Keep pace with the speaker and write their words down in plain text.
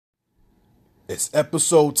It's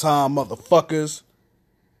episode time, motherfuckers.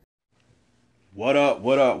 What up,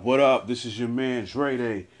 what up, what up? This is your man Dre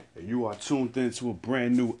Day, and you are tuned into a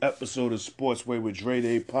brand new episode of Sportsway with Dre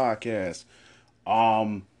Day podcast.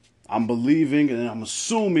 I'm believing and I'm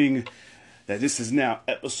assuming that this is now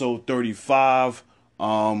episode 35.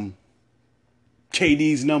 KD's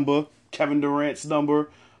number, Kevin Durant's number.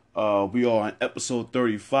 We are on episode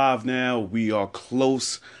 35 now. We are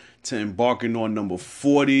close to embarking on number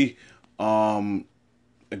 40.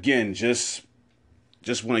 Again, just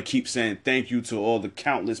want to keep saying thank you to all the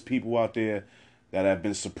countless people out there that have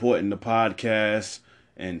been supporting the podcast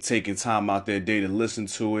and taking time out their day to listen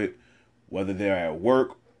to it, whether they're at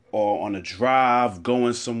work or on a drive,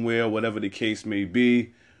 going somewhere, whatever the case may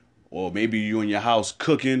be, or maybe you in your house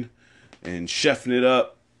cooking and chefing it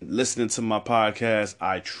up, listening to my podcast.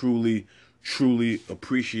 I truly, truly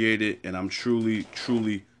appreciate it, and I'm truly,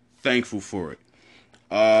 truly thankful for it.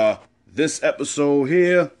 This episode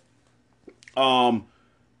here, I'm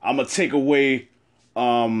gonna take away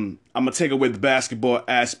the basketball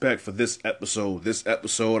aspect for this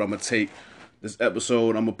episode. I'm gonna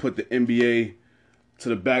put the NBA to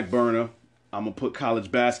the back burner. I'm gonna put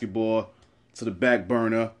college basketball to the back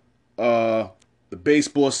burner. The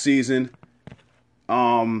baseball season is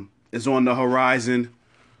on the horizon,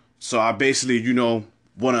 so I basically,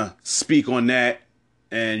 want to speak on that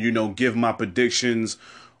and give my predictions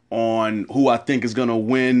on who I think is gonna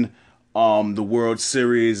win the World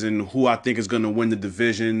Series and who I think is going to win the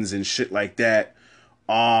divisions and shit like that.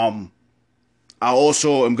 I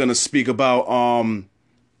also am going to speak about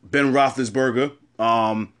Ben Roethlisberger.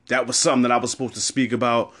 That was something that I was supposed to speak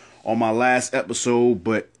about on my last episode,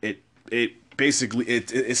 but it basically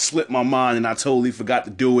slipped my mind and I totally forgot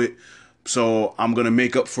to do it. So I'm going to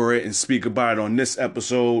make up for it and speak about it on this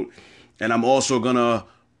episode. And I'm also going to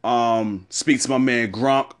speak to my man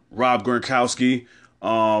Gronk, Rob Gronkowski.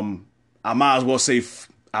 I might as well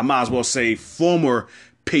say former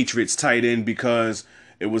Patriots tight end, because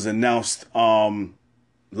it was announced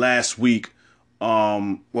last week,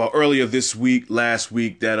 earlier this week, last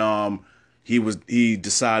week, that he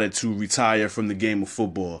decided to retire from the game of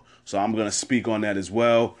football. So I'm gonna speak on that as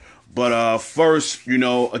well. But first,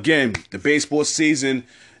 again, the baseball season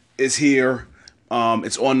is here.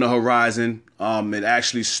 It's on the horizon. It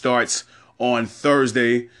actually starts on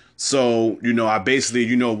Thursday. So, I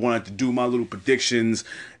basically, wanted to do my little predictions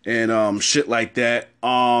and shit like that.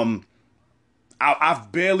 I've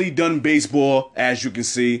barely done baseball, as you can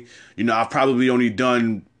see. I've probably only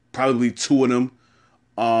done two of them.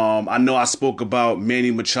 I know I spoke about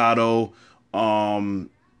Manny Machado,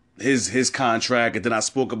 his contract, and then I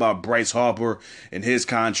spoke about Bryce Harper and his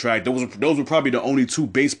contract. Those were probably the only two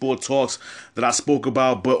baseball talks that I spoke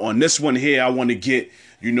about. But on this one here, I want to get,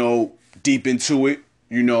 deep into it.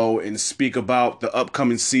 And speak about the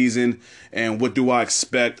upcoming season and what do I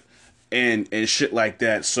expect and shit like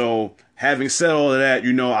that. So having said all of that,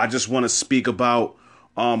 I just want to speak about,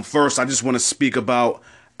 first, I just want to speak about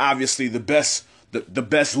obviously the best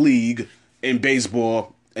league in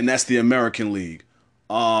baseball, and that's the American League.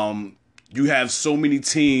 You have so many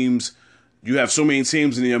teams in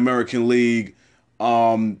the American League,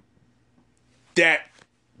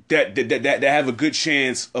 that have a good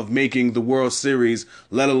chance of making the World Series,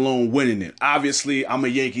 let alone winning it. Obviously, I'm a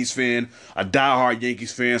Yankees fan, a diehard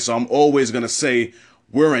Yankees fan, so I'm always gonna say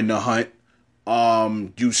we're in the hunt.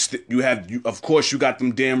 Of course, you got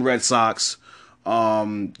them damn Red Sox.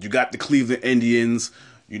 You got the Cleveland Indians.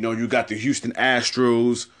 You got the Houston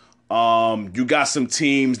Astros. You got some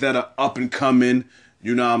teams that are up and coming.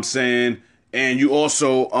 You know what I'm saying? And you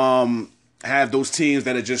also have those teams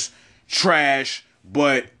that are just trash,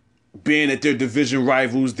 but being that they're division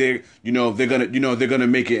rivals, they're gonna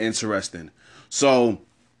make it interesting. So,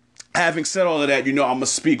 having said all of that, I'm gonna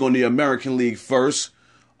speak on the American League first.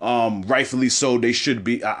 Rightfully so, they should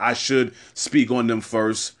be. I should speak on them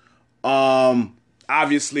first.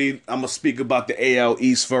 Obviously, I'm gonna speak about the AL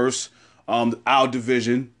East first. Our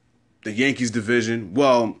division, the Yankees division.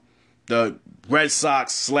 Well, the Red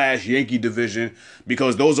Sox / Yankee division,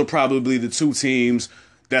 because those are probably the two teams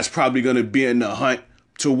that's probably gonna be in the hunt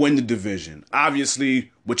to win the division.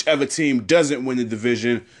 Obviously, whichever team doesn't win the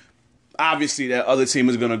division, obviously that other team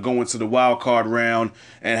is going to go into the wild card round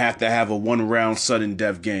and have to have a one-round sudden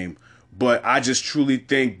death game. But I just truly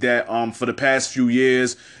think that for the past few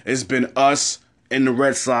years, it's been us and the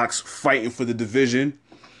Red Sox fighting for the division,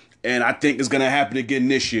 and I think it's going to happen again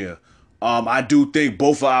this year. I do think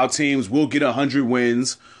both of our teams will get 100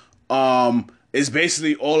 wins. It's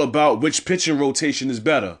basically all about which pitching rotation is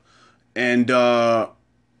better. And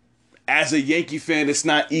as a Yankee fan, it's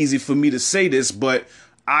not easy for me to say this, but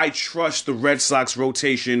I trust the Red Sox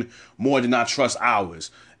rotation more than I trust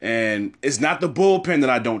ours. And it's not the bullpen that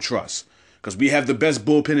I don't trust, because we have the best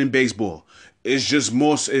bullpen in baseball. It's just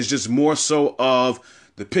more so of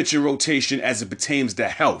the pitching rotation as it pertains to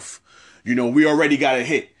health. We already got a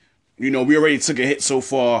hit. We already took a hit so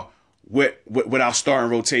far with our starting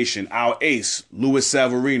rotation. Our ace, Luis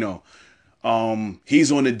Severino,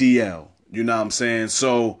 he's on the DL. You know what I'm saying?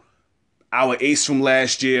 So our ace from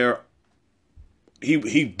last year,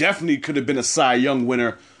 he definitely could have been a Cy Young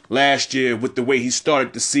winner last year with the way he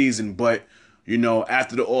started the season. But,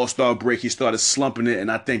 after the All-Star break, he started slumping it,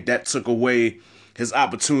 and I think that took away his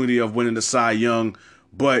opportunity of winning the Cy Young.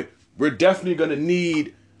 But we're definitely going to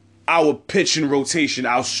need our pitching rotation,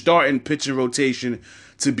 our starting pitching rotation,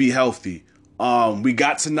 to be healthy. We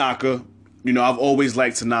got Tanaka. I've always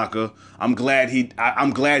liked Tanaka. I'm glad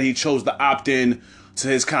he chose to opt in to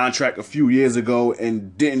his contract a few years ago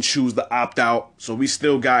and didn't choose to opt out. So we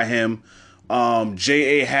still got him.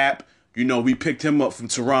 J.A. Happ, we picked him up from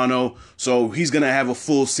Toronto, so he's gonna have a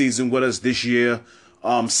full season with us this year.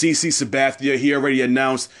 CC Sabathia, he already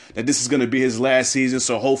announced that this is gonna be his last season,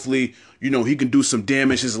 so hopefully, he can do some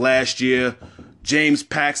damage his last year. James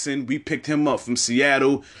Paxton, we picked him up from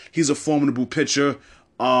Seattle. He's a formidable pitcher.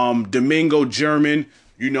 Domingo German,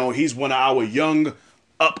 he's one of our young,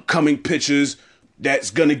 upcoming pitchers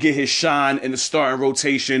that's going to get his shine in the starting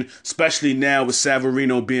rotation, especially now with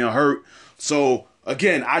Severino being hurt. So,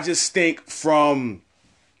 again, I just think from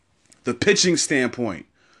the pitching standpoint,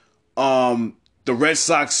 the Red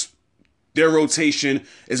Sox, their rotation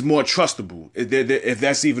is more trustable, if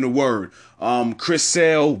that's even a word. Chris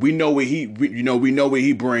Sale, we know what he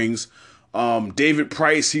brings. David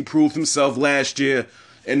Price, he proved himself last year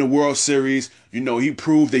in the World Series. He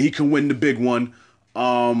proved that he can win the big one.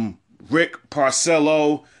 Rick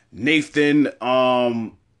Porcello, Nathan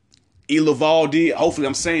Eovaldi. Hopefully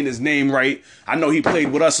I'm saying his name right. I know he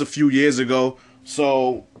played with us a few years ago.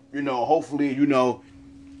 So, hopefully,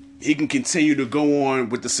 he can continue to go on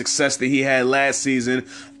with the success that he had last season.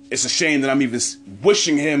 It's a shame that I'm even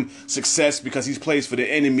wishing him success because he plays for the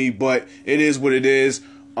enemy, but it is what it is.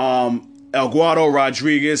 Eduardo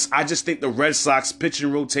Rodriguez. I just think the Red Sox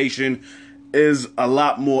pitching rotation is a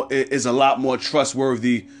lot more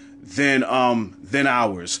trustworthy than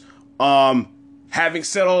ours. Having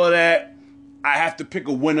said all of that, I have to pick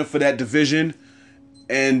a winner for that division,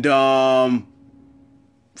 and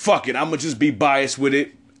fuck it, I'm gonna just be biased with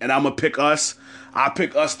it, and I'm gonna pick us. I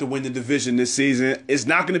pick us to win the division this season. It's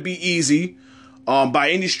not gonna be easy,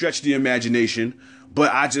 by any stretch of the imagination,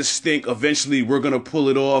 but I just think eventually we're gonna pull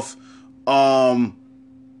it off.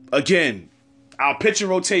 Again, our pitching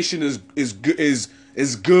rotation is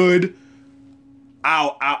good.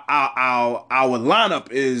 Our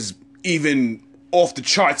lineup is even off the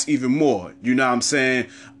charts even more. You know what I'm saying?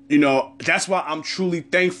 That's why I'm truly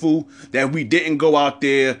thankful that we didn't go out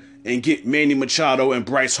there and get Manny Machado and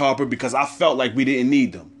Bryce Harper, because I felt like we didn't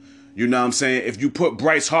need them. You know what I'm saying? If you put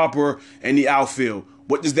Bryce Harper in the outfield,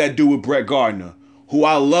 what does that do with Brett Gardner, who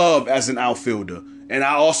I love as an outfielder? And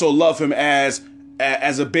I also love him as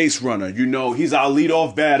a base runner. He's our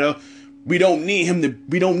leadoff batter. We don't need him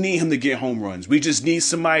to get home runs. We just need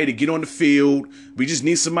somebody to get on the field. We just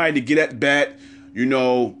need somebody to get at bat,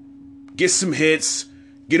 get some hits,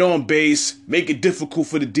 get on base, make it difficult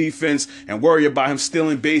for the defense, and worry about him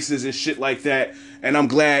stealing bases and shit like that. And I'm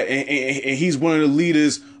glad, and he's one of the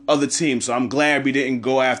leaders of the team. So I'm glad we didn't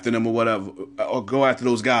go after them or whatever, or go after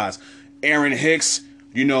those guys. Aaron Hicks,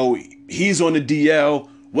 he's on the DL.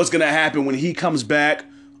 What's going to happen when he comes back?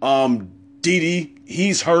 Didi,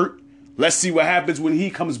 he's hurt. Let's see what happens when he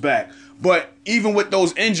comes back. But even with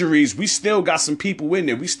those injuries, we still got some people in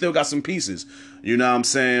there. We still got some pieces. You know what I'm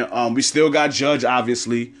saying? We still got Judge,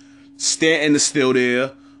 obviously. Stanton is still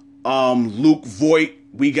there. Luke Voigt,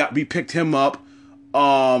 we picked him up.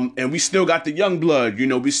 And we still got the young blood.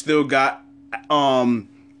 We still got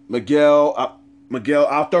Miguel,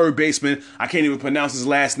 our third baseman. I can't even pronounce his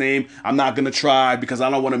last name. I'm not going to try because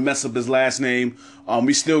I don't want to mess up his last name.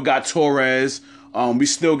 We still got Torres. We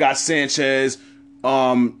still got Sanchez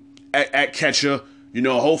at catcher.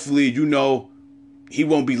 Hopefully, he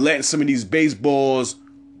won't be letting some of these baseballs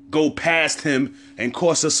go past him and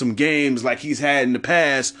cost us some games like he's had in the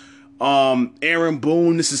past. Aaron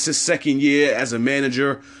Boone, this is his second year as a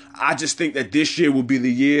manager. I just think that this year will be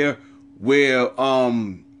the year where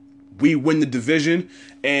we win the division.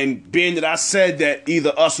 And being that I said that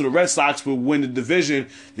either us or the Red Sox will win the division,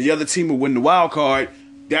 the other team will win the wild card.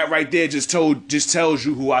 That right there just tells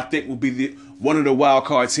you who I think will be one of the wild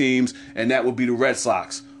card teams, and that will be the Red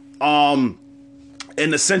Sox. In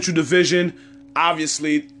the Central Division,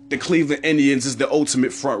 obviously the Cleveland Indians is the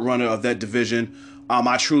ultimate front runner of that division.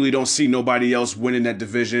 I truly don't see nobody else winning that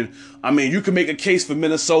division. I mean, you can make a case for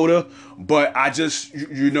Minnesota, but I just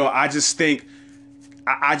think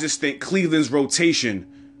Cleveland's rotation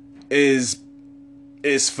is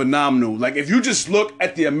phenomenal. Like, if you just look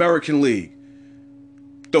at the American League,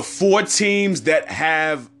 the 4 teams that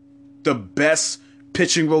have the best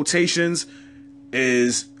pitching rotations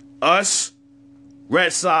is us,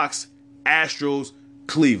 Red Sox, Astros,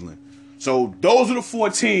 Cleveland. So those are the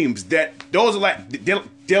 4 teams they're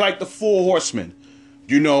like the 4 horsemen,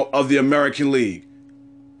 of the American League.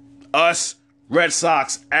 Us, Red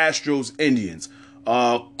Sox, Astros, Indians.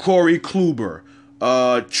 Corey Kluber,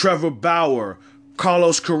 Trevor Bauer,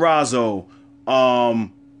 Carlos Carrasco,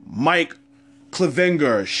 Mike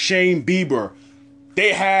Clevinger, Shane Bieber.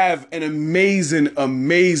 They have an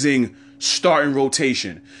amazing starting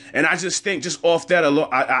rotation. And I just think off that alone,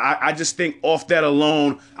 I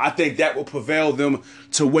think that will prevail them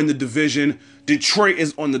to win the division. Detroit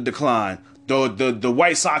is on the decline. The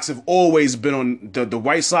White Sox have always been on the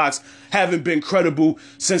White Sox haven't been credible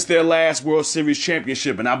since their last World Series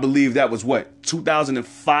championship, and I believe that was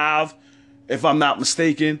 2005, if I'm not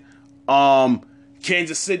mistaken.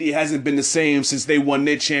 Kansas City hasn't been the same since they won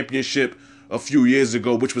their championship a few years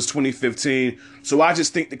ago, which was 2015. So I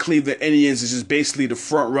just think the Cleveland Indians is just basically the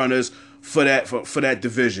front runners for that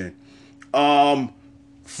division.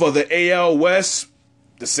 For the AL West,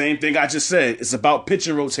 the same thing I just said. It's about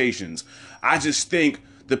pitching rotations. I just think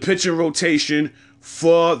the pitching rotation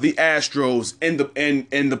for the Astros and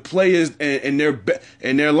the players in their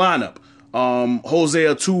lineup, Jose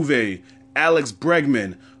Altuve, Alex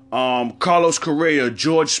Bregman, Carlos Correa,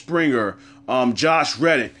 George Springer, Josh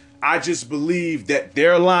Reddick. I just believe that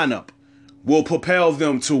their lineup will propel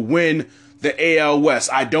them to win the AL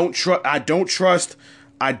West. I don't trust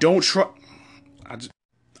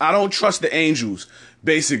the Angels.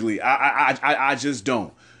 Basically, I just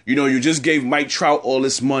don't. You just gave Mike Trout all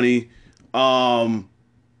this money. The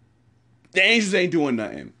Angels ain't doing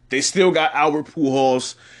nothing. They still got Albert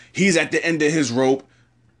Pujols. He's at the end of his rope.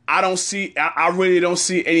 I really don't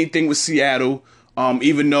see anything with Seattle.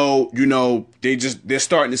 Even though, they're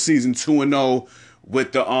starting the season 2-0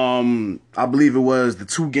 with the I believe it was the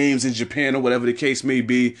 2 games in Japan or whatever the case may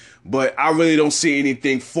be. But I really don't see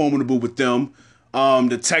anything formidable with them.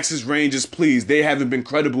 The Texas Rangers, please, they haven't been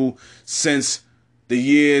credible since the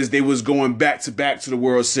years they was going back to the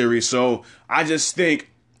World Series. So I just think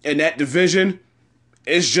in that division,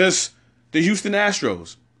 it's just the Houston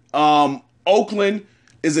Astros. Oakland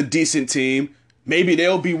is a decent team. Maybe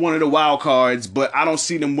they'll be one of the wild cards, but I don't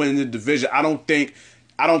see them winning the division. I don't think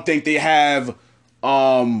they have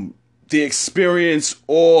the experience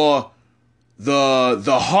or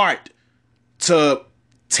the heart to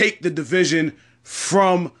take the division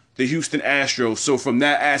from the Houston Astros. So from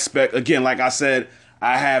that aspect, again, like I said,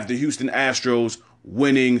 I have the Houston Astros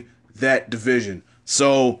winning that division.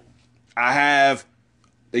 So I have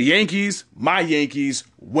the Yankees, my Yankees,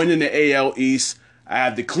 winning the AL East. I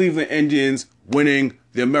have the Cleveland Indians winning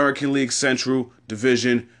the American League Central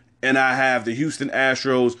Division, and I have the Houston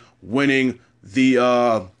Astros winning the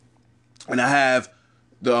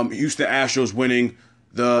Houston Astros winning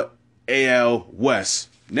the AL West.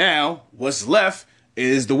 Now, what's left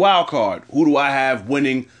is the wild card. Who do I have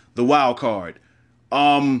winning the wild card?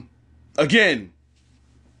 Again,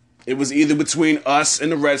 it was either between us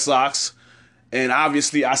and the Red Sox, and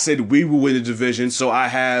obviously I said we will win the division, so I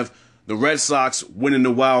have the Red Sox winning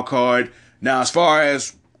the wild card. Now, as far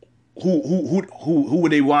as who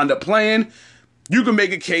would they wind up playing, you can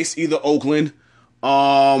make a case either Oakland.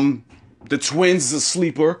 The Twins is a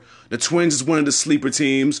sleeper. The Twins is one of the sleeper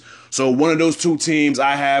teams. So one of those 2 teams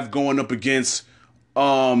I have going up against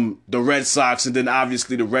the Red Sox, and then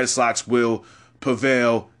obviously the Red Sox will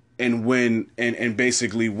prevail and win and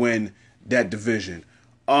basically win that division.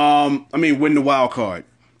 Win the wild card.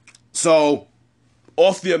 So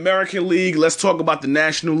off the American League, let's talk about the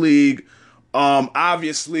National League.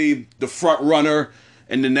 Obviously, the front runner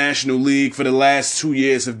in the National League for the last 2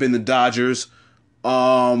 years have been the Dodgers.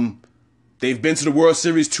 They've been to the World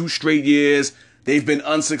Series 2 straight years. They've been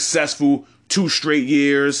unsuccessful 2 straight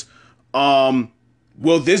years.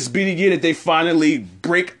 Will this be the year that they finally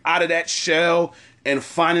break out of that shell and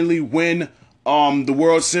finally win the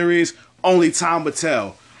World Series? Only time will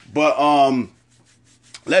tell. But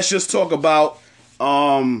let's just talk about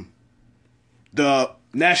the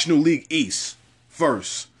National League East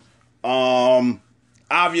first.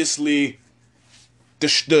 Obviously,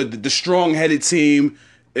 the strong-headed team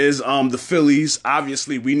is the Phillies.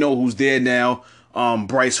 Obviously, we know who's there now.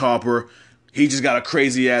 Bryce Harper. He just got a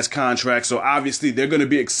crazy ass contract, so obviously they're going to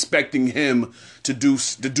be expecting him to do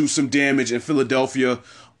some damage in Philadelphia.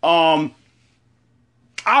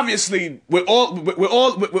 Obviously, with all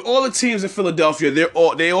the teams in Philadelphia,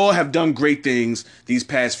 they all have done great things these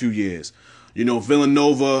past few years. You know,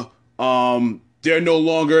 Villanova, they're no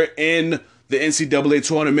longer in the NCAA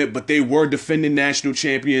tournament, but they were defending national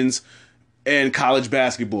champions in college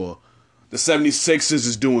basketball. The 76ers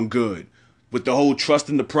is doing good with the whole trust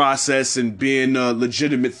in the process and being a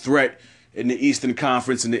legitimate threat in the Eastern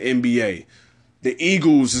Conference and the NBA. The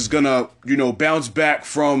Eagles is gonna, bounce back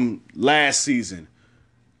from last season.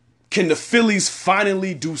 Can the Phillies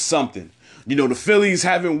finally do something? The Phillies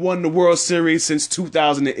haven't won the World Series since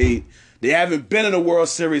 2008. They haven't been in the World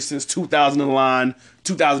Series since 2009,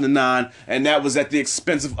 and that was at the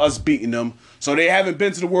expense of us beating them. So they haven't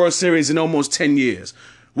been to the World Series in almost 10 years.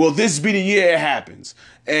 Will this be the year it happens?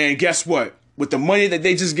 And guess what? With the money that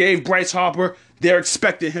they just gave Bryce Harper, they're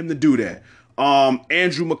expecting him to do that.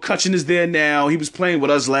 Andrew McCutchen is there now. He was playing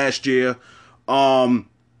with us last year.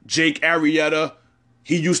 Jake Arrieta,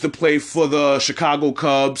 he used to play for the Chicago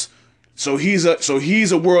Cubs. So he's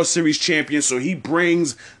a World Series champion. So he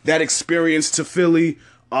brings that experience to Philly.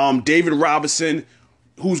 David Robinson,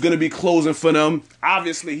 who's going to be closing for them.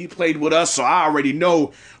 Obviously, he played with us, so I already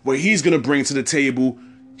know what he's going to bring to the table.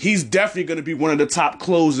 He's definitely going to be one of the top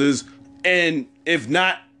closers, and if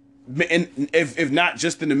not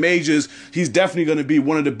just in the majors, he's definitely going to be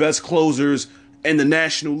one of the best closers in the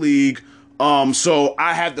National League. So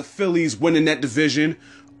I have the Phillies winning that division.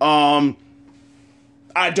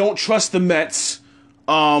 I don't trust the Mets,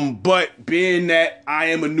 but being that I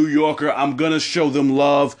am a New Yorker, I'm going to show them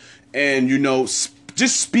love and,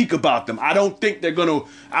 just speak about them. I don't think they're going to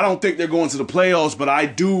the playoffs, but I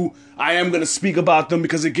am going to speak about them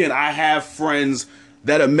because, again, I have friends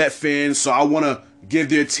that are Met fans, so I want to give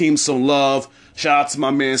their team some love. Shout out to my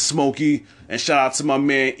man Smokey, and shout out to my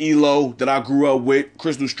man Elo that I grew up with,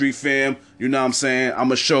 Crystal Street fam. You know what I'm saying? I'm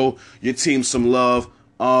going to show your team some love.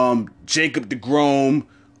 Jacob deGrom,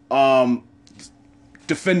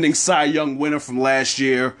 defending Cy Young winner from last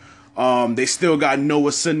year. They still got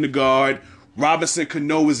Noah Syndergaard. Robinson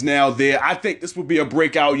Cano is now there. I think this will be a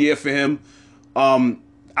breakout year for him.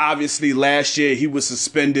 Obviously, last year he was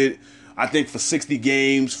suspended, I think, for 60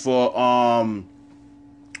 games for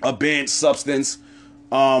a banned substance.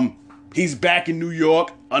 He's back in New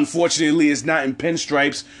York. Unfortunately, it's not in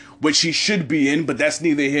pinstripes, which he should be in, but that's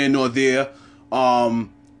neither here nor there.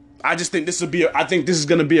 I just think this is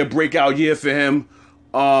going to be a breakout year for him.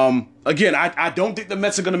 Again, I don't think the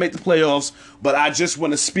Mets are going to make the playoffs, but I just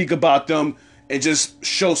want to speak about them and just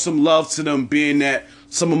show some love to them, being that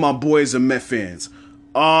some of my boys are Met fans.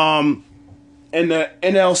 In the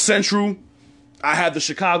NL Central, I have the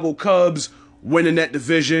Chicago Cubs winning that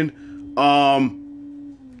division.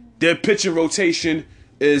 Their pitching rotation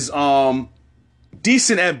is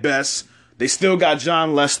decent at best. They still got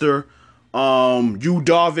John Lester. Yu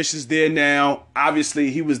Darvish is there now.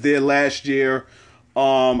 Obviously, he was there last year.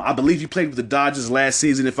 I believe he played with the Dodgers last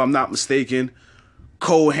season, if I'm not mistaken.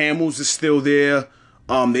 Cole Hamels is still there.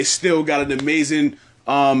 They still got an amazing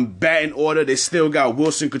batting order. They still got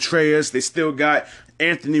Wilson Contreras. They still got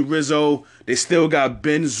Anthony Rizzo. They still got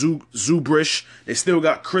Ben Zubrish. They still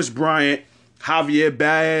got Chris Bryant, Javier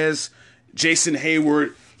Baez, Jason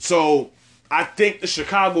Hayward. So I think the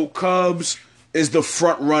Chicago Cubs is the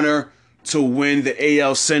front runner to win the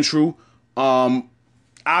AL Central.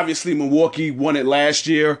 Obviously, Milwaukee won it last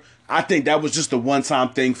year. I think that was just a one-time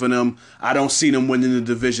thing for them. I don't see them winning the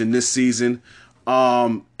division this season.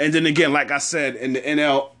 And then again, like I said, in the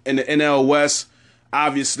NL West,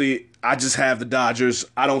 obviously, I just have the Dodgers.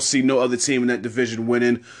 I don't see no other team in that division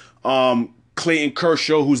winning. Clayton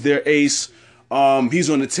Kershaw, who's their ace, he's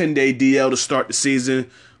on a 10-day DL to start the season.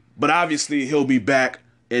 But obviously, he'll be back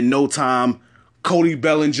in no time. Cody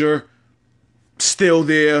Bellinger, still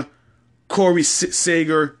there. Corey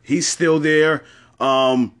Seager, he's still there.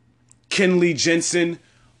 Kenley Jensen,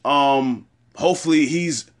 hopefully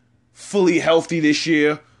he's fully healthy this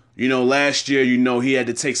year. Last year, he had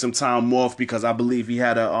to take some time off because I believe he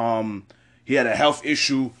had a health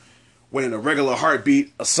issue with a regular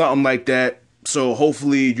heartbeat or something like that. So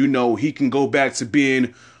hopefully, he can go back to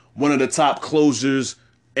being one of the top closers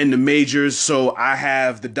in the majors. So I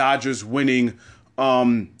have the Dodgers winning.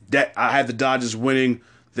 The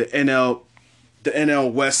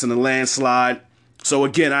NL West in a landslide. So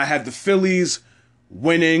again, I have the Phillies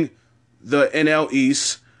winning the NL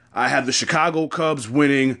East. I have the Chicago Cubs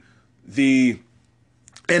winning the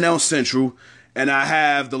NL Central. And I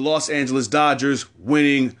have the Los Angeles Dodgers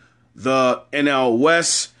winning the NL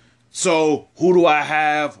West. So who do I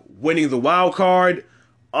have winning the wild card.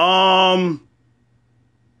 I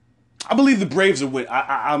believe the Braves will win.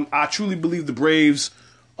 I truly believe the Braves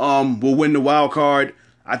will win the wild card.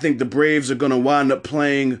 I think the Braves are going to wind up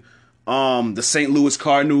playing the St. Louis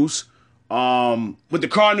Cardinals. With the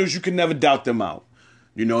Cardinals, you can never doubt them out.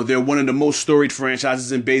 You know, they're one of the most storied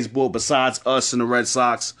franchises in baseball besides us and the Red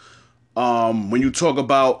Sox. When you talk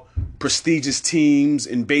about prestigious teams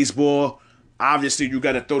in baseball, obviously you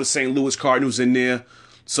got to throw the St. Louis Cardinals in there.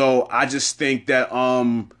 So I just think that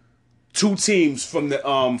two teams from the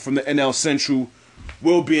NL Central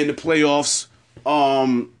will be in the playoffs.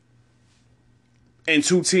 And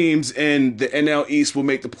two teams in the NL East will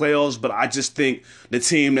make the playoffs, but I just think the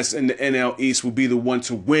team that's in the NL East will be the one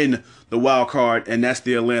to win the wild card, and that's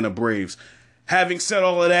the Atlanta Braves. Having said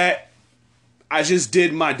all of that, I just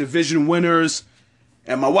did my division winners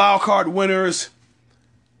and my wild card winners.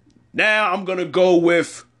 Now I'm going to go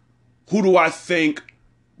with who do I think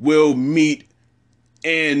will meet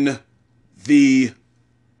in the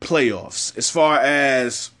playoffs as far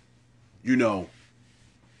as, you know,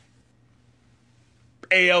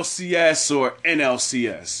 ALCS or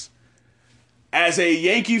NLCS. As a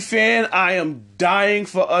Yankee fan, I am dying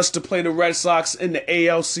for us to play the Red Sox in the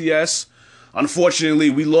ALCS. Unfortunately,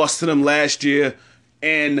 we lost to them last year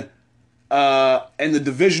in the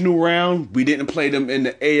divisional round. We didn't play them in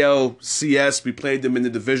the ALCS. We played them in the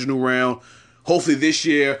divisional round. Hopefully this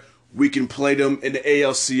year we can play them in the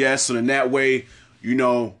ALCS, so in that way, you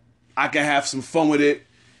know, I can have some fun with it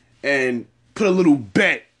and put a little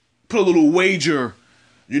bet, put a little wager,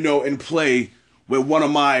 you know, in play with one of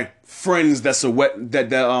my friends that's a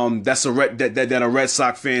Red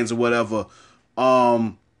Sox fans or whatever.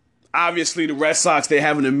 Obviously the Red Sox, they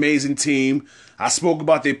have an amazing team. I spoke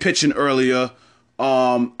about their pitching earlier.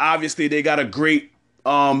 Obviously they got a great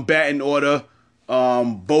batting order.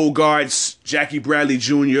 Bogarts, Jackie Bradley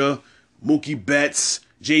Jr., Mookie Betts,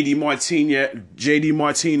 JD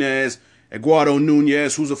Martinez, Eduardo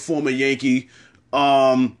Nunez, who's a former Yankee.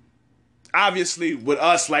 Obviously, with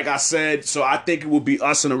us, like I said, so I think it will be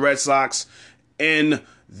us and the Red Sox in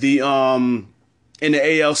the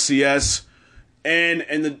ALCS, and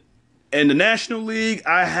in the National League,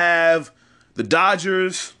 I have the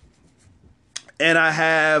Dodgers, and I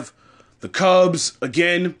have the Cubs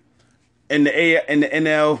again in the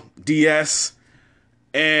NLDS,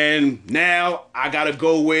 and now I gotta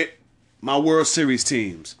go with my World Series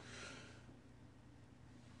teams.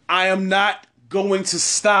 I am not going to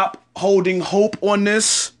stop holding hope on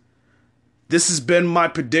this. This has been my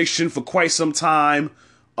prediction for quite some time.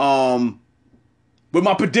 With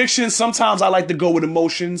my predictions, sometimes I like to go with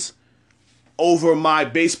emotions over my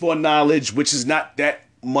baseball knowledge, which is not that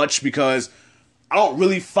much because I don't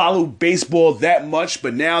really follow baseball that much.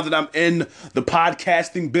 But now that I'm in the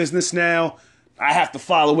podcasting business now, I have to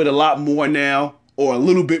follow it a lot more now, or a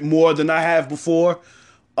little bit more than I have before.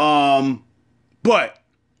 But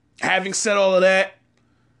having said all of that,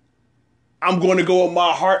 I'm going to go with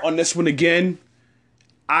my heart on this one again.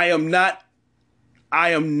 I am not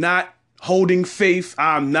holding faith.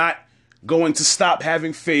 I'm not going to stop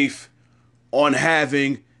having faith on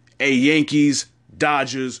having a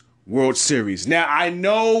Yankees-Dodgers World Series. Now, I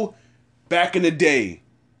know back in the day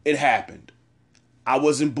it happened. I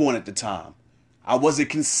wasn't born at the time. I wasn't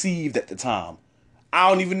conceived at the time. I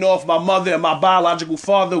don't even know if my mother and my biological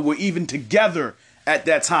father were even together at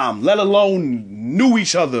that time, let alone knew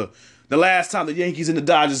each other the last time the Yankees and the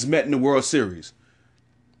Dodgers met in the World Series.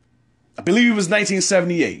 I believe it was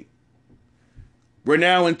 1978. We're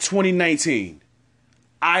now in 2019.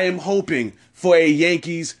 I am hoping for a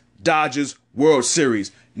Yankees-Dodgers World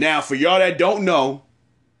Series. Now, for y'all that don't know,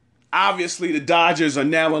 obviously the Dodgers are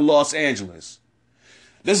now in Los Angeles.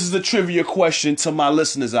 This is a trivia question to my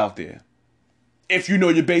listeners out there. If you know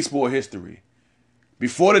your baseball history,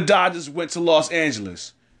 before the Dodgers went to Los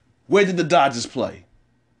Angeles, where did the Dodgers play?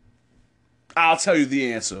 I'll tell you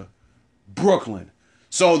the answer. Brooklyn.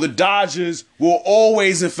 So the Dodgers will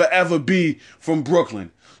always and forever be from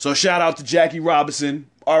Brooklyn. So shout out to Jackie Robinson,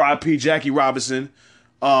 R.I.P. Jackie Robinson.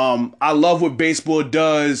 I love what baseball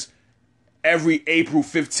does every April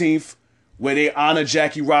 15th, where they honor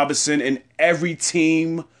Jackie Robinson, and every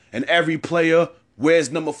team and every player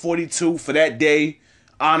wears number 42 for that day,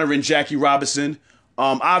 honoring Jackie Robinson.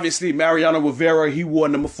 Obviously, Mariano Rivera, he wore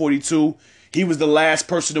number 42. He was the last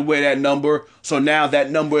person to wear that number, so now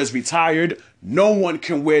that number is retired. No one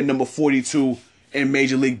can wear number 42 in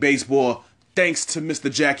Major League Baseball, thanks to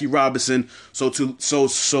Mr. Jackie Robinson. So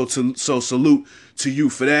salute to you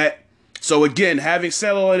for that. So again, having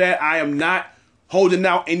said all of that, I am not holding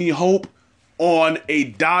out any hope on a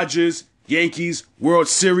Dodgers-Yankees World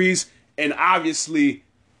Series, and obviously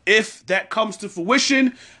if that comes to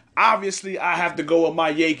fruition, obviously I have to go with my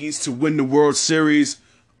Yankees to win the World Series.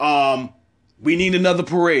 We need another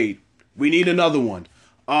parade. We need another one.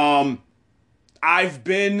 I've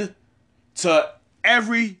been to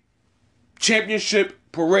every championship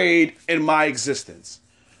parade in my existence.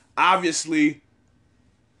 Obviously,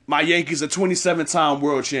 my Yankees are 27-time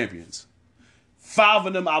world champions. 5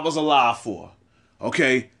 of them I was alive for.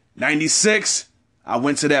 Okay, 96, I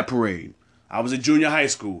went to that parade. I was in junior high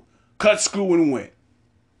school. Cut school and went.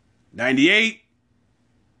 98,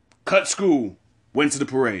 cut school, went to the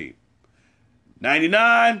parade.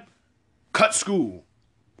 99, cut school,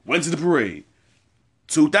 went to the parade.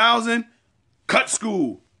 2000, cut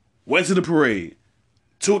school, went to the parade.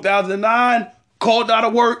 2009, called out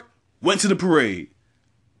of work, went to the parade.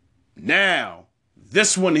 Now,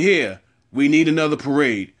 this one here, we need another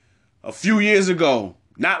parade. A few years ago,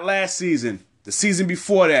 not last season, the season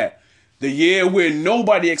before that, the year where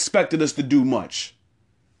nobody expected us to do much.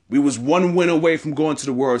 We was 1 win away from going to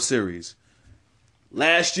the World Series.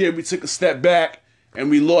 Last year, we took a step back and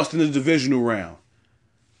we lost in the divisional round.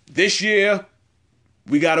 This year,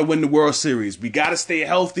 we got to win the World Series. We got to stay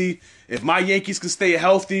healthy. If my Yankees can stay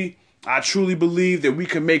healthy, I truly believe that we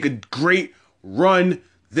can make a great run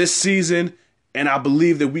this season, and I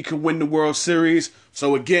believe that we can win the World Series.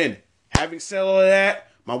 So again, having said all of that,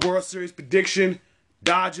 my World Series prediction,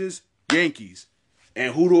 Dodgers, Yankees.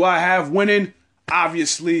 And who do I have winning?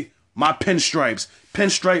 Obviously, my pinstripes.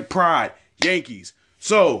 Pinstripe pride, Yankees.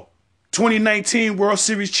 So, 2019 World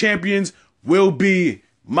Series champions will be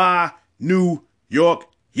my New York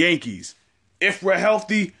Yankees. If we're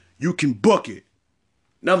healthy, you can book it.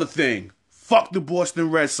 Another thing, fuck the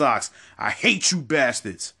Boston Red Sox. I hate you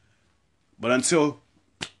bastards. But until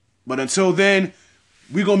then,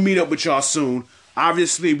 we gonna meet up with y'all soon.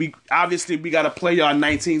 Obviously we gotta play y'all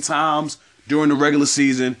 19 times during the regular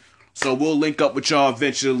season. So we'll link up with y'all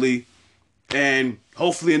eventually. And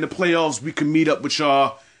hopefully in the playoffs we can meet up with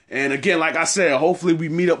y'all. And again, like I said, hopefully we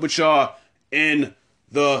meet up with y'all in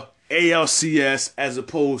the ALCS as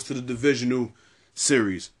opposed to the divisional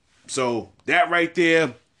series. So that right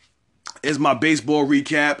there is my baseball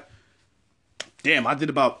recap. Damn, I did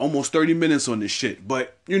about almost 30 minutes on this shit.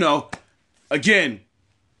 But, you know, again,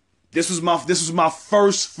 this was my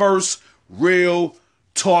first real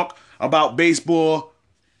talk about baseball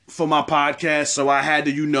for my podcast. So I had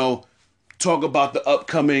to, you know, talk about the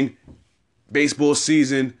upcoming baseball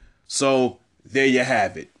season. So there you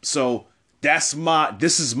have it. So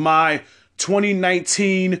this is my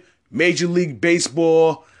 2019 Major League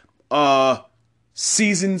Baseball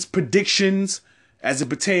season's predictions as it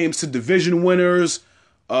pertains to division winners,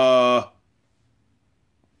 playoff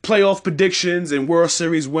predictions, and World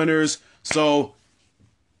Series winners. So,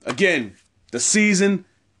 again, the season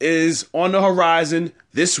is on the horizon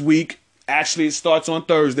this week. Actually, it starts on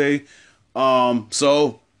Thursday.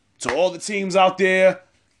 So, to all the teams out there,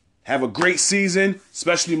 have a great season,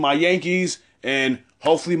 especially my Yankees, and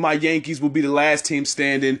hopefully my Yankees will be the last team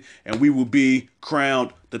standing, and we will be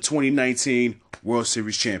crowned the 2019 World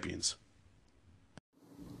Series champions.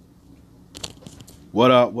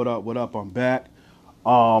 What up? I'm back.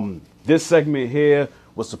 This segment here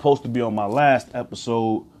was supposed to be on my last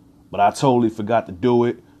episode, but I totally forgot to do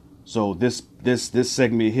it. So this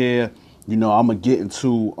segment here, you know, I'm gonna get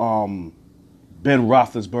into Ben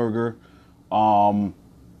Roethlisberger.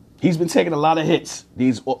 He's been taking a lot of hits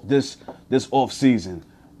this off season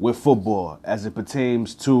with football as it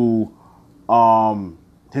pertains to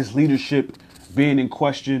his leadership being in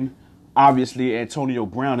question. Obviously, Antonio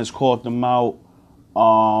Brown has called them out.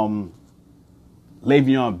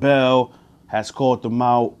 Le'Veon Bell has called them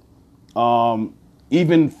out.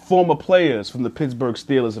 Even former players from the Pittsburgh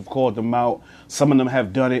Steelers have called them out. Some of them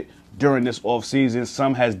have done it during this offseason.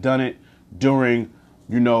 Some has done it during,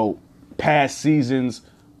 you know, past seasons.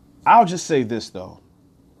 I'll just say this, though.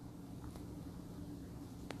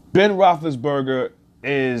 Ben Roethlisberger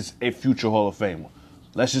is a future Hall of Famer.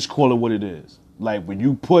 Let's just call it what it is. Like, when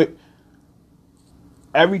you put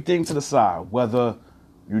everything to the side, whether,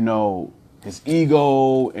 you know, his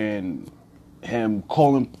ego and him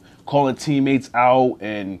calling teammates out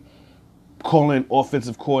and calling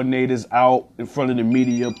offensive coordinators out in front of the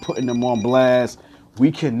media, putting them on blast,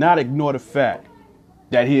 we cannot ignore the fact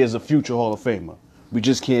that he is a future Hall of Famer. We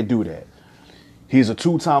just can't do that. He's a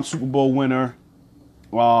 2-time Super Bowl winner.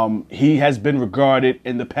 He has been regarded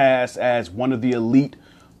in the past as one of the elite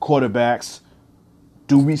quarterbacks.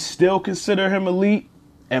 Do we still consider him elite?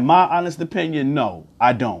 In my honest opinion, no,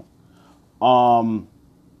 I don't.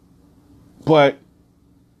 But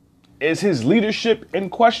is his leadership in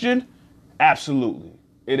question? Absolutely,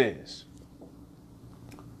 it is.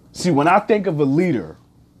 See, when I think of a leader,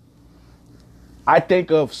 I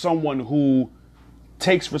think of someone who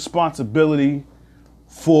takes responsibility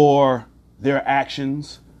for their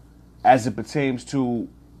actions as it pertains to,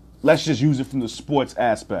 let's just use it from the sports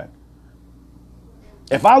aspect.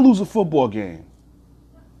 If I lose a football game,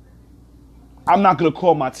 I'm not going to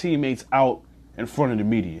call my teammates out in front of the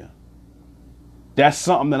media. That's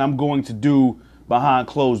something that I'm going to do behind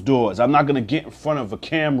closed doors. I'm not going to get in front of a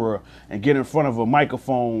camera and get in front of a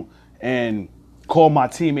microphone and call my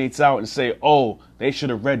teammates out and say, oh, they should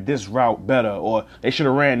have read this route better, or they should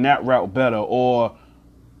have ran that route better, or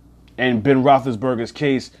in Ben Roethlisberger's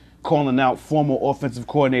case, calling out former offensive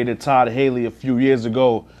coordinator Todd Haley a few years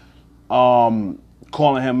ago,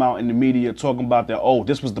 calling him out in the media, talking about that, oh,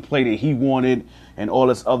 this was the play that he wanted and all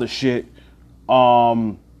this other shit.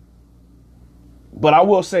 But I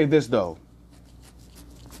will say this, though.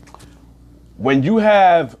 When you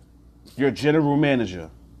have your general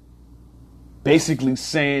manager basically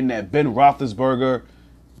saying that Ben Roethlisberger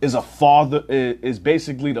is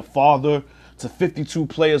basically the father to 52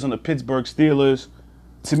 players on the Pittsburgh Steelers,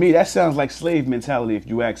 to me, that sounds like slave mentality, if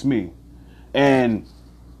you ask me. And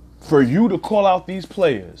for you to call out these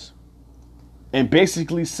players and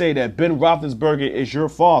basically say that Ben Roethlisberger is your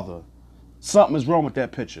father, something is wrong with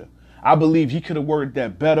that picture. I believe he could have worded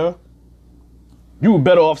that better. You were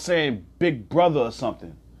better off saying big brother or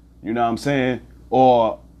something. You know what I'm saying?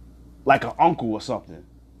 Or like an uncle or something.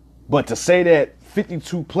 But to say that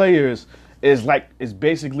 52 players is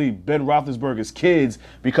basically Ben Roethlisberger's kids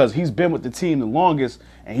because he's been with the team the longest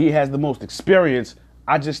and he has the most experience,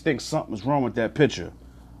 I just think something's wrong with that picture.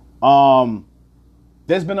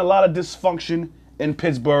 There's been a lot of dysfunction in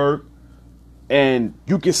Pittsburgh, and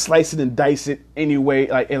you can slice it and dice it anyway,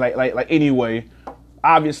 anyway.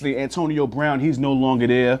 Obviously, Antonio Brown, he's no longer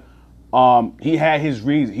there. He had his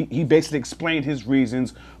reasons. He basically explained his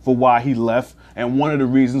reasons for why he left, and one of the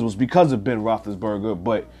reasons was because of Ben Roethlisberger.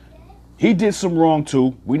 But he did some wrong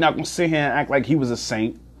too. We're not gonna sit here and act like he was a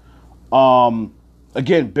saint.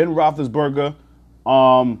 Again, Ben Roethlisberger,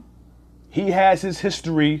 he has his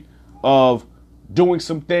history of doing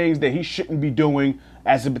some things that he shouldn't be doing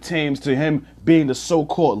as it pertains to him being the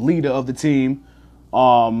so-called leader of the team.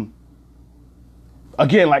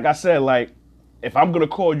 Again, like I said, if I'm going to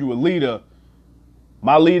call you a leader,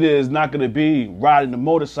 my leader is not going to be riding a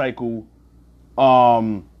motorcycle,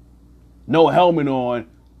 no helmet on,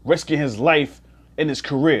 risking his life in his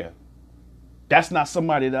career. That's not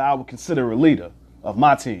somebody that I would consider a leader of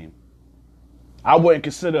my team. I wouldn't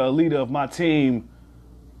consider a leader of my team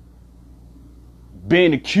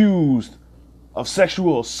being accused of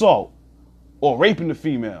sexual assault or raping the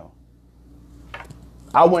female.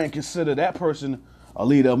 I wouldn't consider that person a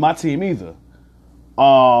leader of my team either.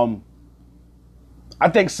 I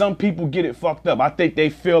think some people get it fucked up. I think they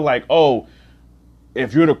feel like, oh,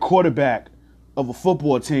 if you're the quarterback of a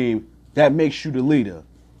football team, that makes you the leader.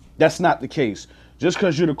 That's not the case. Just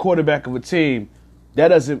because you're the quarterback of a team, that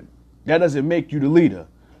doesn't make you the leader.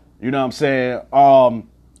 You know what I'm saying?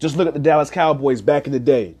 Just look at the Dallas Cowboys back in the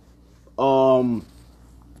day. Michael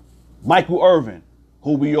Irvin,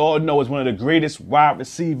 who we all know is one of the greatest wide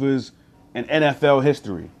receivers in NFL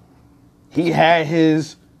history. He had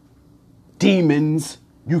his demons,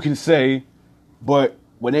 you can say, but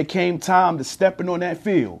when it came time to stepping on that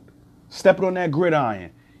field, stepping on that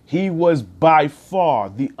gridiron, he was by far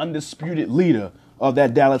the undisputed leader of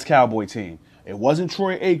that Dallas Cowboy team. It wasn't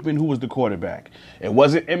Troy Aikman who was the quarterback. It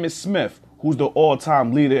wasn't Emmitt Smith, who's the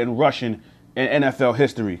all-time leader in rushing in NFL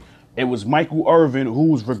history. It was Michael Irvin,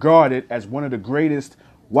 who's regarded as one of the greatest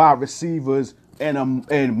wide receivers and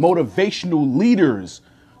motivational leaders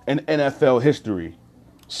in NFL history.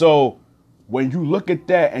 So when you look at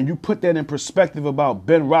that and you put that in perspective about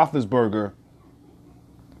Ben Roethlisberger,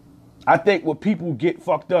 I think what people get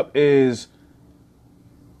fucked up is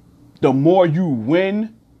the more you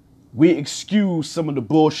win, we excuse some of the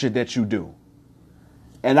bullshit that you do.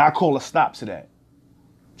 And I call a stop to that.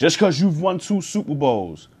 Just because you've won 2 Super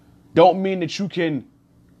Bowls don't mean that you can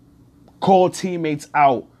call teammates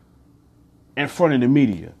out in front of the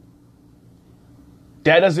media.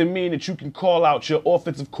 That doesn't mean that you can call out your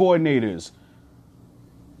offensive coordinators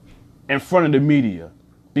in front of the media.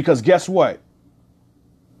 Because guess what?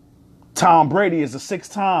 Tom Brady is a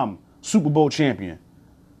 6-time Super Bowl champion.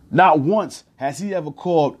 Not once has he ever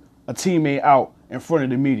called a teammate out in front of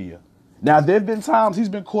the media. Now, there have been times he's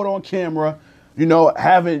been caught on camera,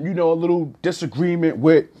 having, a little disagreement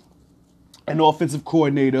with an offensive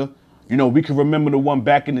coordinator. We can remember the one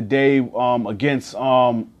back in the day against,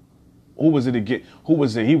 who was it again? Who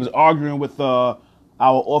was it? He was arguing with our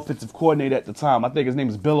offensive coordinator at the time. I think his name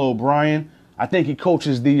is Bill O'Brien. I think he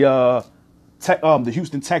coaches the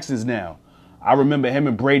Houston Texans now. I remember him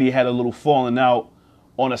and Brady had a little falling out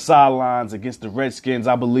on the sidelines against the Redskins,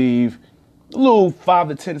 I believe. A little 5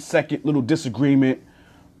 to 10 second little disagreement.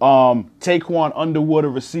 Taquan Underwood, a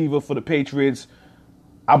receiver for the Patriots,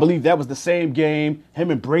 I believe that was the same game.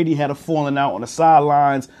 Him and Brady had a falling out on the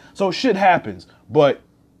sidelines. So shit happens. But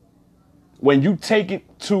when you take it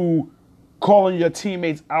to calling your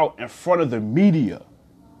teammates out in front of the media,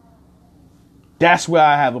 that's where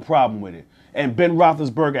I have a problem with it. And Ben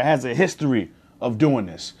Roethlisberger has a history of doing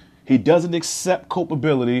this. He doesn't accept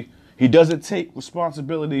culpability. He doesn't take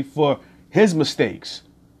responsibility for his mistakes.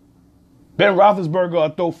 Ben Roethlisberger will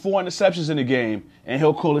throw 4 interceptions in the game, and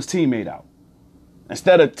he'll call his teammate out.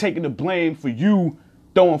 Instead of taking the blame for you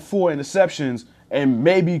throwing 4 interceptions and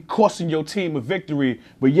maybe costing your team a victory,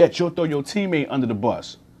 but yet you'll throw your teammate under the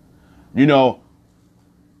bus. You know,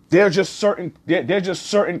 there's just certain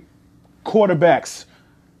quarterbacks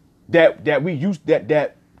that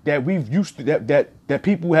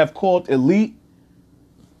people have called elite.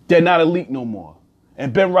 They're not elite no more.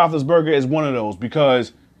 And Ben Roethlisberger is one of those,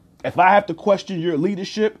 because if I have to question your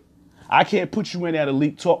leadership, I can't put you in that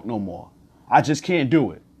elite talk no more. I just can't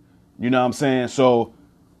do it. You know what I'm saying? So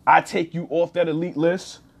I take you off that elite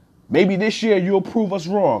list. Maybe this year you'll prove us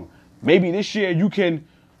wrong. Maybe this year you can,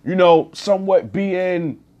 somewhat be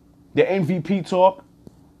in the MVP talk.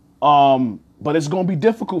 But it's going to be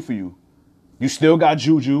difficult for you. You still got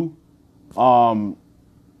Juju. You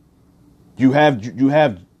have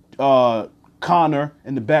Connor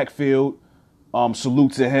in the backfield.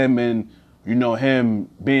 Salute to him, and him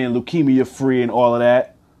being leukemia free and all of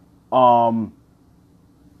that.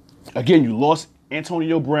 Again, you lost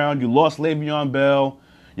Antonio Brown. You lost Le'Veon Bell.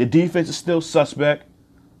 Your defense is still suspect.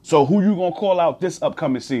 So who you going to call out this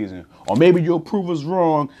upcoming season? Or maybe you'll prove us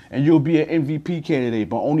wrong and you'll be an MVP candidate,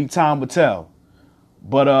 but only time will tell.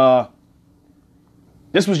 But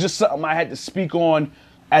this was just something I had to speak on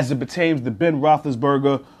as it pertains to Ben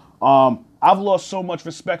Roethlisberger. I've lost so much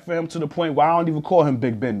respect for him to the point where I don't even call him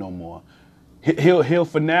Big Ben no more. He'll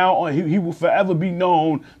for now on, he will forever be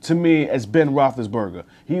known to me as Ben Roethlisberger.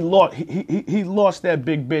 He lost that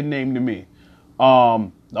Big Ben name to me.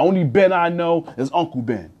 The only Ben I know is Uncle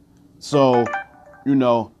Ben. So,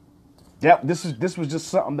 this was just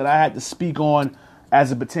something that I had to speak on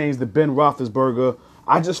as it pertains to Ben Roethlisberger.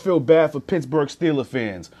 I just feel bad for Pittsburgh Steelers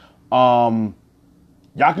fans. Y'all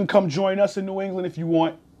can come join us in New England if you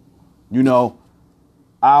want.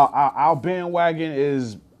 Our bandwagon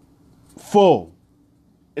is full.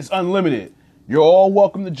 It's unlimited. You're all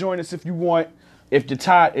welcome to join us if you want. If you're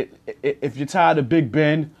tired of Big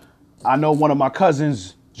Ben, I know one of my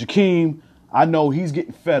cousins, Jakeem, I know he's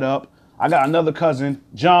getting fed up. I got another cousin,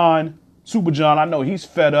 John, Super John, I know he's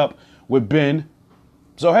fed up with Ben.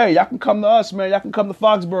 So, hey, y'all can come to us, man. Y'all can come to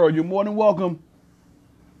Foxborough. You're more than welcome.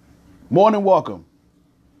 More than welcome.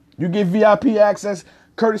 You get VIP access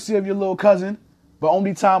courtesy of your little cousin, but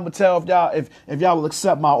only time will tell if y'all will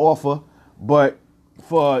accept my offer. But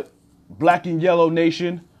for Black and Yellow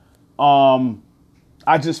Nation,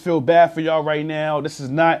 I just feel bad for y'all right now. This is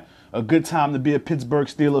not a good time to be a Pittsburgh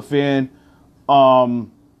Steelers fan. But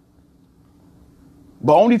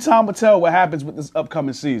only time will tell what happens with this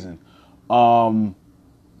upcoming season.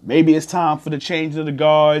 Maybe it's time for the change of the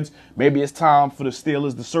guards. Maybe it's time for the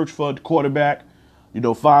Steelers to search for a quarterback.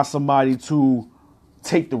 Find somebody to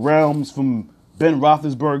take the realms from Ben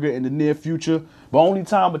Roethlisberger in the near future. But only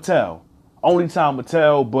time will tell. Only time will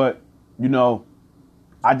tell. But,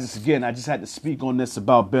 I just had to speak on this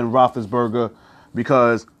about Ben Roethlisberger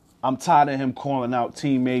because I'm tired of him calling out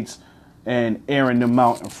teammates and airing them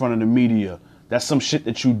out in front of the media. That's some shit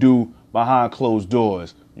that you do behind closed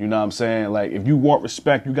doors. You know what I'm saying? Like, if you want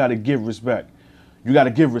respect, you got to give respect. You got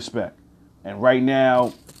to give respect. And right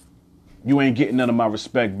now, you ain't getting none of my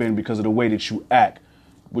respect, Ben, because of the way that you act.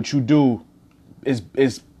 What you do is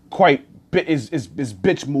bitch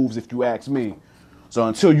moves, if you ask me. So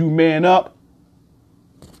until you man up,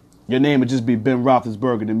 your name would just be Ben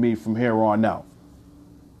Roethlisberger to me from here on out.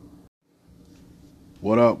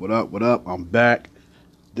 What up? I'm back.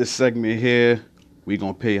 This segment here, we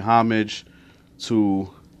going to pay homage to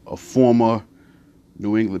a former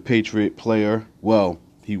New England Patriot player. Well,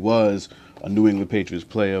 he was a New England Patriots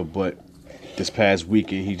player, but this past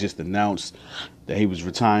weekend he just announced that he was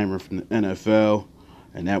retiring from the NFL,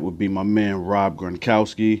 and that would be my man Rob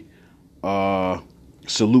Gronkowski.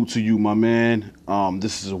 Salute to you, my man.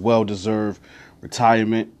 This is a well-deserved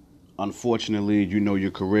retirement. Unfortunately,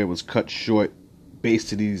 your career was cut short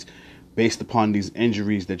based upon these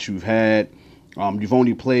injuries that you've had. You've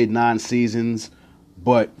only played 9 seasons,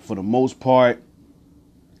 but for the most part,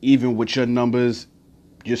 even with your numbers,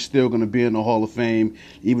 you're still going to be in the Hall of Fame,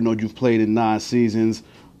 even though you've played in 9 seasons.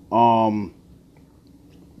 Will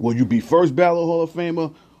you be first ballot Hall of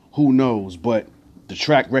Famer? Who knows? But the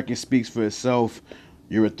track record speaks for itself.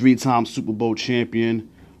 You're a 3-time Super Bowl champion.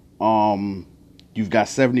 You've got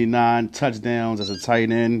 79 touchdowns as a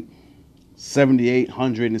tight end,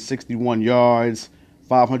 7,861 yards,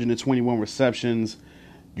 521 receptions.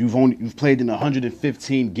 You've played in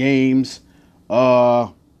 115 games.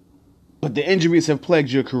 But the injuries have plagued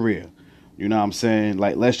your career. You know what I'm saying?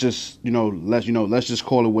 Like, let's just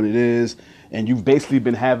call it what it is. And you've basically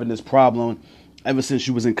been having this problem ever since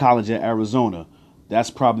you was in college at Arizona.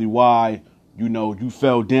 That's probably why, you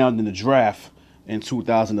fell down in the draft in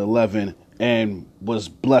 2011 and was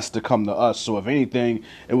blessed to come to us. So if anything,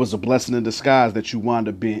 it was a blessing in disguise that you wound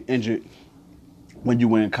up being injured when you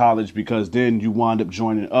were in college, because then you wound up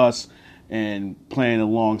joining us and playing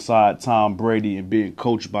alongside Tom Brady and being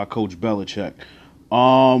coached by Coach Belichick.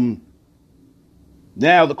 Now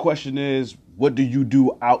the question is, what do you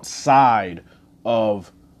do outside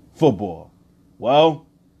of football? Well,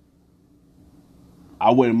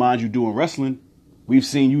 I wouldn't mind you doing wrestling. We've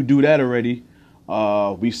seen you do that already.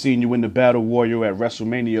 We've seen you win the Battle Warrior at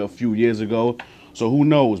WrestleMania a few years ago. So who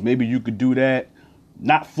knows? Maybe you could do that.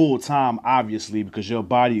 Not full time, obviously, because your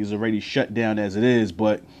body is already shut down as it is.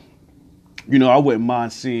 But, I wouldn't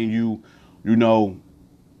mind seeing you,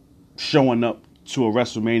 showing up to a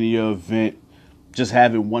WrestleMania event, just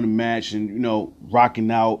having one match and, rocking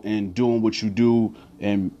out and doing what you do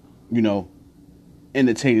and,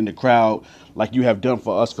 entertaining the crowd like you have done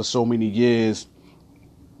for us for so many years,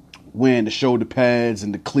 wearing the shoulder pads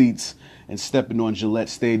and the cleats and stepping on Gillette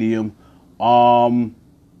Stadium.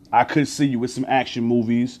 I could see you with some action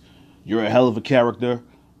movies. You're a hell of a character.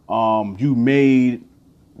 You made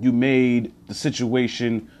the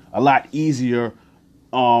situation a lot easier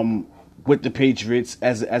with the Patriots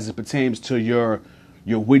as it pertains to your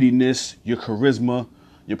wittiness, your charisma,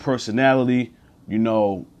 your personality.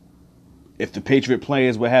 If the Patriot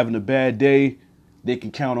players were having a bad day, they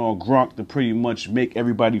can count on Gronk to pretty much make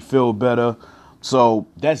everybody feel better. So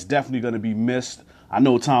that's definitely going to be missed. I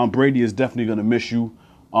know Tom Brady is definitely going to miss you.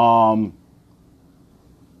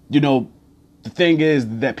 The thing is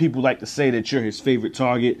that people like to say that you're his favorite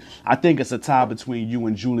target. I think it's a tie between you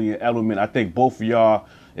and Julian Edelman. I think both of y'all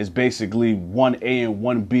is basically 1A and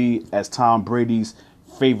 1B as Tom Brady's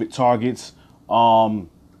favorite targets.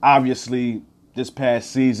 Obviously, this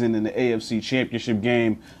past season in the AFC Championship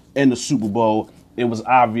game and the Super Bowl, it was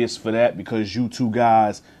obvious for that because you two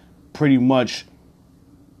guys pretty much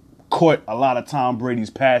caught a lot of Tom Brady's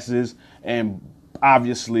passes, and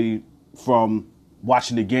obviously from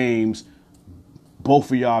watching the games, both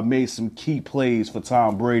of y'all made some key plays for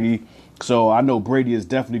Tom Brady. So I know Brady is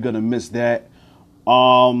definitely going to miss that.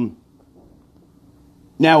 Now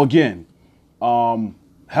again,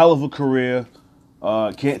 hell of a career.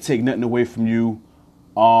 Can't take nothing away from you.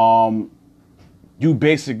 You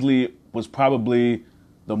basically was probably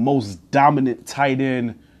the most dominant tight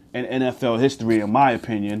end in NFL history, in my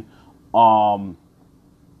opinion.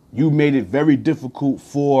 You made it very difficult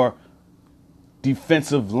for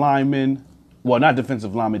defensive linemen. Well, not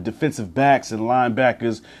defensive linemen, defensive backs and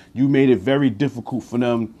linebackers. You made it very difficult for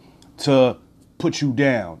them to put you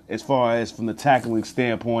down as far as from the tackling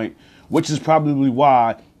standpoint, which is probably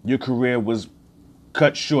why your career was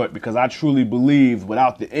cut short, because I truly believe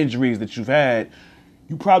without the injuries that you've had,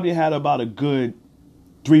 you probably had about a good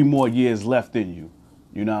 3 more years left in you.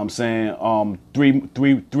 You know what I'm saying?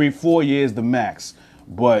 4 years the max.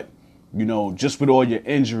 But, just with all your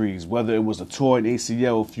injuries, whether it was a torn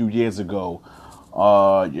ACL a few years ago,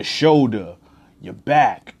 your shoulder, your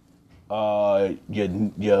back, your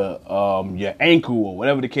ankle, or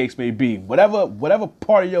whatever the case may be, whatever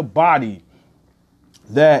part of your body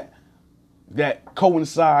that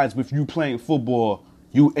coincides with you playing football,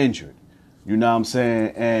 you injured. You know what I'm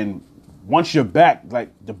saying? And once you're back, like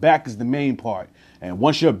the back is the main part. And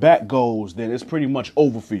once your back goes, then it's pretty much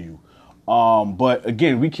over for you. But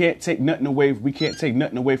again, we can't take nothing away. We can't take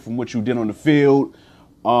nothing away from what you did on the field.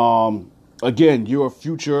 Again, you're a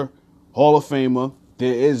future Hall of Famer.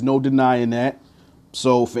 There is no denying that.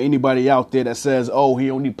 So for anybody out there that says, oh, he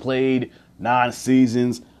only played 9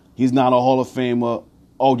 seasons, he's not a Hall of Famer.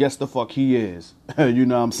 Oh, yes, the fuck he is. You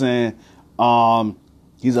know what I'm saying?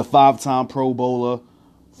 He's a 5-time Pro Bowler,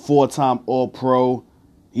 4-time All-Pro.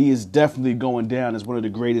 He is definitely going down as one of the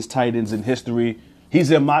greatest tight ends in history.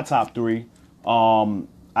 He's in my top 3. I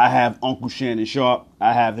have Uncle Shannon Sharp.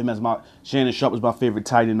 I have him as Shannon Sharp is my favorite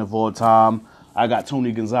tight end of all time. I got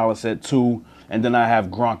Tony Gonzalez at 2, and then I have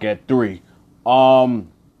Gronk at 3.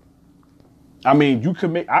 I mean, you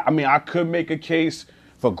could make. I could make a case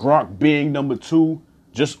for Gronk being number 2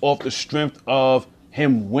 just off the strength of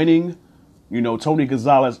him winning. You know, Tony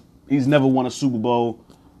Gonzalez, he's never won a Super Bowl,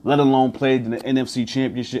 let alone played in the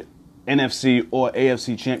NFC or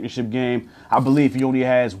AFC championship game. I believe he only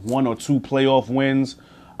has 1 or 2 playoff wins.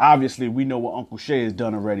 Obviously, we know what Uncle Shea has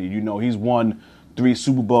done already. You know, he's won 3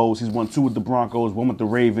 Super Bowls. He's won 2 with the Broncos, 1 with the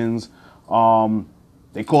Ravens.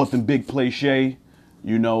 They call it the Big Play Shea.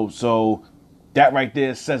 You know, so that right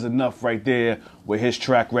there says enough right there with his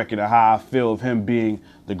track record and how I feel of him being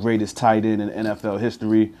the greatest tight end in NFL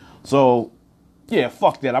history. So, yeah,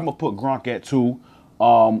 fuck that. I'm going to put Gronk at 2.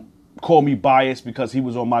 Call me biased because he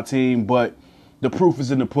was on my team, but the proof is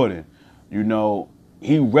in the pudding. You know,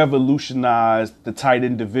 he revolutionized the tight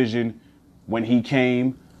end division when he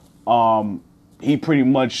came. He pretty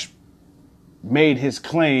much made his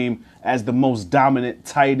claim as the most dominant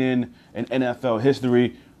tight end in NFL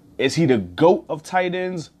history. Is he the GOAT of tight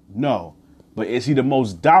ends? No. But is he the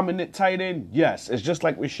most dominant tight end? Yes. It's just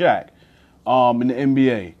like with Shaq in the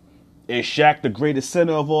NBA. Is Shaq the greatest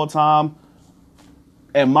center of all time?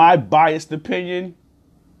 In my biased opinion,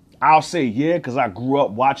 I'll say yeah, because I grew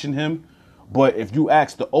up watching him. But if you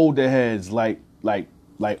ask the older heads like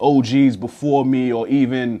OGs before me or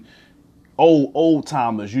even old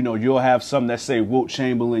timers, you know, you'll have some that say Wilt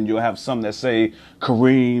Chamberlain, you'll have some that say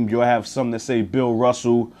Kareem, you'll have some that say Bill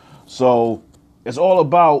Russell. So it's all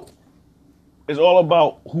about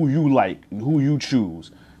who you like and who you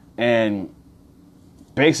choose. And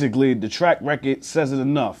basically the track record says it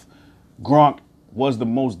enough. Gronk was the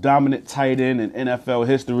most dominant tight end in NFL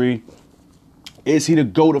history. Is he the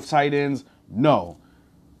GOAT of tight ends? No.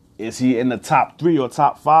 Is he in the top 3 or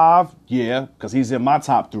top 5? Yeah, because he's in my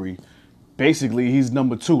top 3. Basically, he's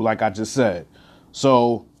number 2, like I just said.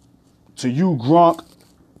 So, to you, Gronk,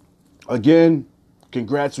 again,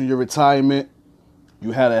 congrats on your retirement.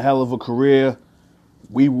 You had a hell of a career.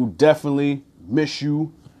 We will definitely miss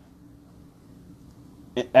you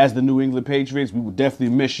as the New England Patriots. We will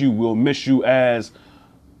definitely miss you. We'll miss you as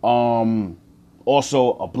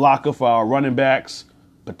also a blocker for our running backs,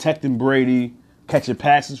 protecting Brady, catching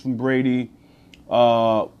passes from Brady.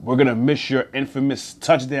 We're going to miss your infamous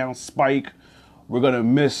touchdown spike. We're going to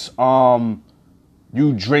miss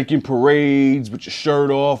you drinking parades with your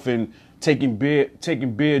shirt off and taking beer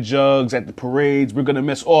jugs at the parades. We're going to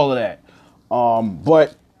miss all of that.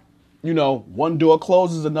 But, you know, one door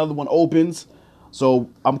closes, another one opens. So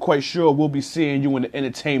I'm quite sure we'll be seeing you in the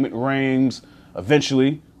entertainment rings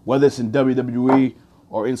eventually, whether it's in WWE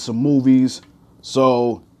or in some movies.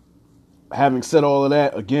 So having said all of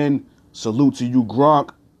that, again, salute to you, Gronk.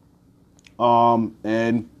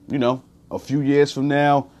 And, you know, a few years from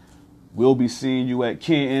now, we'll be seeing you at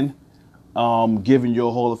Canton giving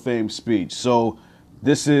your Hall of Fame speech. So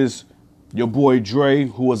this is your boy Dre,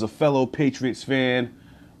 who was a fellow Patriots fan.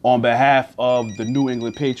 On behalf of the New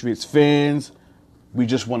England Patriots fans, we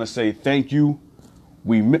just want to say thank you.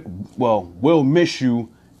 We'll miss you.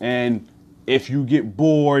 And if you get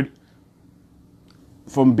bored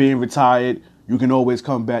from being retired, you can always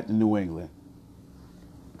come back to New England.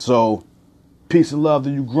 So, peace and love to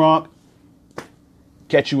you, Gronk.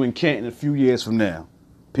 Catch you in Canton a few years from now.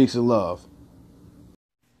 Peace and love.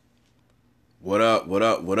 What up, what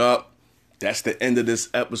up, what up? That's the end of this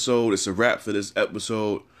episode. It's a wrap for this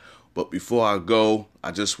episode. But before I go,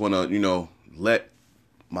 I just want to, let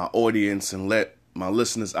my audience and let my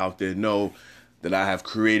listeners out there know that I have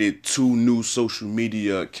created 2 new social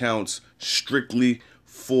media accounts strictly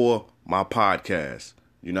for my podcast.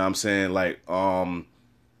 You know what I'm saying? Like, my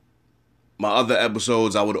other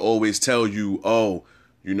episodes, I would always tell you,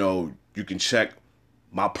 you can check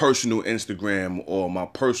my personal Instagram or my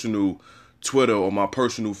personal Twitter or my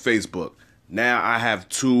personal Facebook. Now I have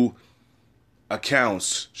 2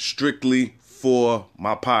 accounts strictly for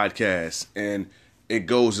my podcast, and it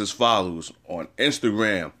goes as follows. On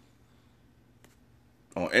Instagram,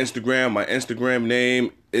 my Instagram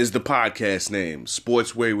name is the podcast name,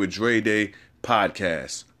 Sportsway with Dre Day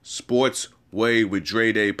Podcast. Sportsway with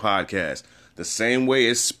Dre Day Podcast. The same way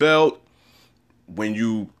it's spelled when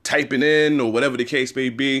you type it in or whatever the case may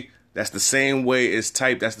be, that's the same way it's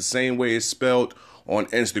typed. That's the same way it's spelled on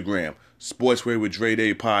Instagram. Sportsway with Dre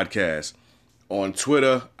Day Podcast. On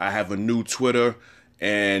Twitter, I have a new Twitter,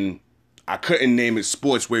 and I couldn't name it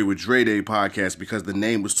Sportsway with Dre Day Podcast because the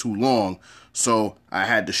name was too long, so I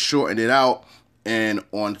had to shorten it out. And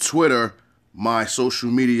on Twitter, my social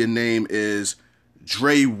media name is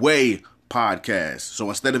Dre Way Podcast. So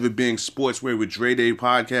instead of it being Sportsway with Dre Day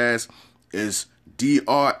Podcast, it's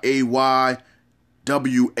DRAYWAY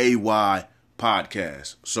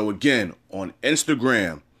Podcast. So again, on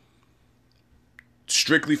Instagram,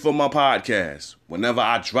 strictly for my podcast. Whenever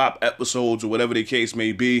I drop episodes or whatever the case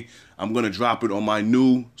may be, I'm going to drop it on my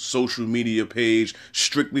new social media page,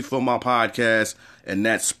 strictly for my podcast, and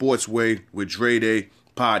that's Sportsway with Dre Day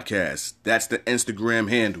Podcast. That's the Instagram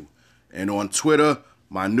handle. And on Twitter,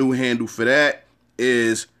 my new handle for that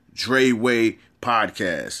is Drayway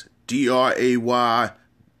Podcast. DRAYWAY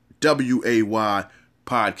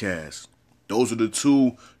Podcast. Those are the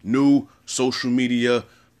two new social media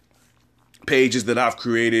pages that I've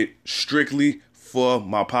created strictly for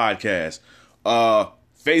my podcast.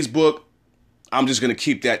 Facebook, I'm just gonna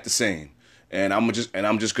keep that the same, and I'm just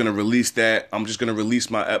gonna release that. I'm just gonna release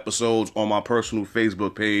my episodes on my personal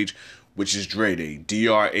Facebook page, which is Dre Day,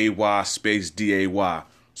 DRAY space DAY.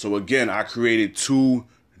 So again, I created two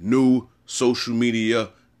new social media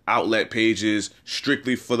outlet pages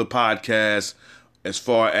strictly for the podcast, as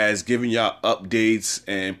far as giving y'all updates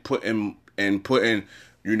and putting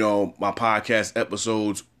my podcast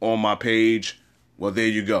episodes on my page. Well, there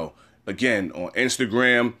you go. Again, on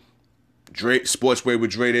Instagram, Sportsway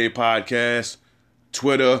with Dre Day Podcast.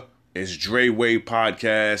 Twitter is Drayway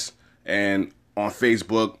Podcast. And on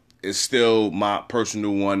Facebook is still my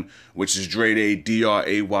personal one, which is Dre Day,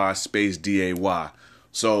 DRAY space DAY.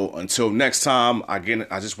 So until next time, again,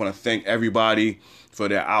 I just want to thank everybody for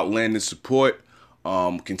their outlandish support.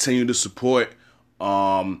 Continue to support.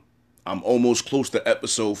 I'm almost close to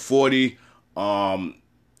episode 40.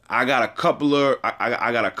 I got a couple of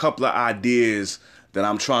ideas that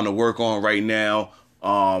I'm trying to work on right now,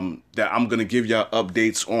 that I'm gonna give y'all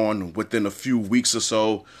updates on within a few weeks or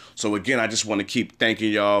so. So again, I just want to keep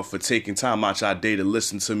thanking y'all for taking time out y'all day to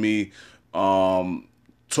listen to me,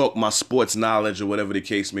 talk my sports knowledge or whatever the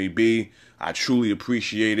case may be. I truly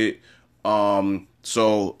appreciate it.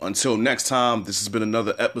 So until next time, this has been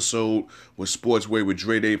another episode with Sportsway with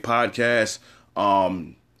Dre Day Podcast.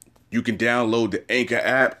 You can download the Anchor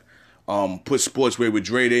app, put Sportsway with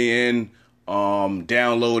Dre Day in,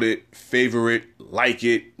 download it, favorite, like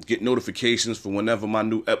it, get notifications for whenever my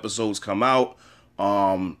new episodes come out.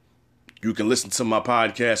 You can listen to my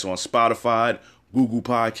podcast on Spotify, Google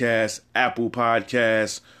Podcasts, Apple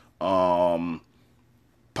Podcasts,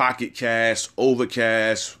 Pocket Cast,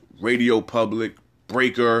 Overcast, Radio Public,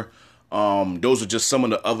 Breaker. Those are just some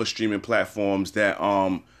of the other streaming platforms that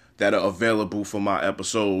are available for my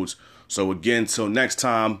episodes. So again, till next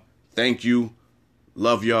time, thank you.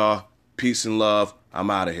 Love y'all. Peace and love.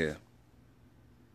 I'm out of here.